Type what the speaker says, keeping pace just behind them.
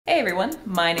Hey everyone,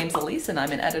 my name's Alyse and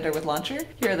I'm an editor with Launcher.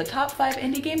 Here are the top 5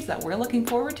 indie games that we're looking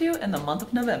forward to in the month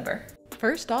of November.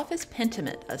 First off is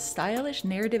Pentiment, a stylish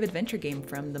narrative adventure game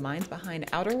from the minds behind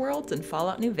Outer Worlds and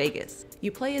Fallout New Vegas.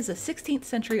 You play as a 16th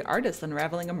century artist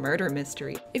unraveling a murder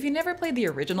mystery. If you never played the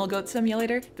original Goat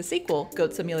Simulator, the sequel,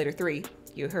 Goat Simulator 3,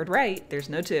 you heard right, there's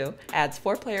no 2, adds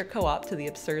 4-player co-op to the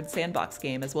absurd sandbox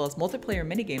game as well as multiplayer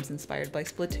minigames inspired by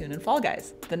Splatoon and Fall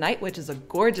Guys. The Night Witch is a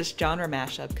gorgeous genre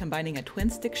mashup combining a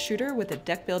twin-stick shooter with a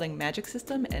deck-building magic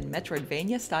system and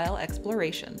Metroidvania-style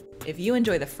exploration. If you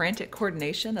enjoy the frantic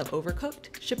coordination of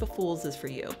Overcooked, Ship of Fools is for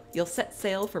you. You'll set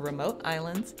sail for remote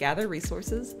islands, gather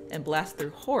resources, and blast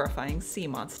through horrifying sea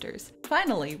monsters.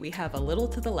 Finally, we have A Little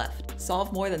to the Left.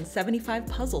 Solve more than 75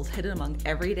 puzzles hidden among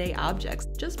everyday objects.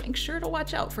 Just make sure to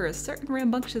watch out for a certain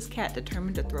rambunctious cat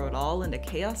determined to throw it all into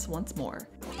chaos once more.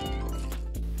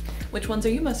 Which ones are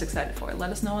you most excited for?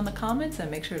 Let us know in the comments and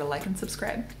make sure to like and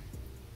subscribe.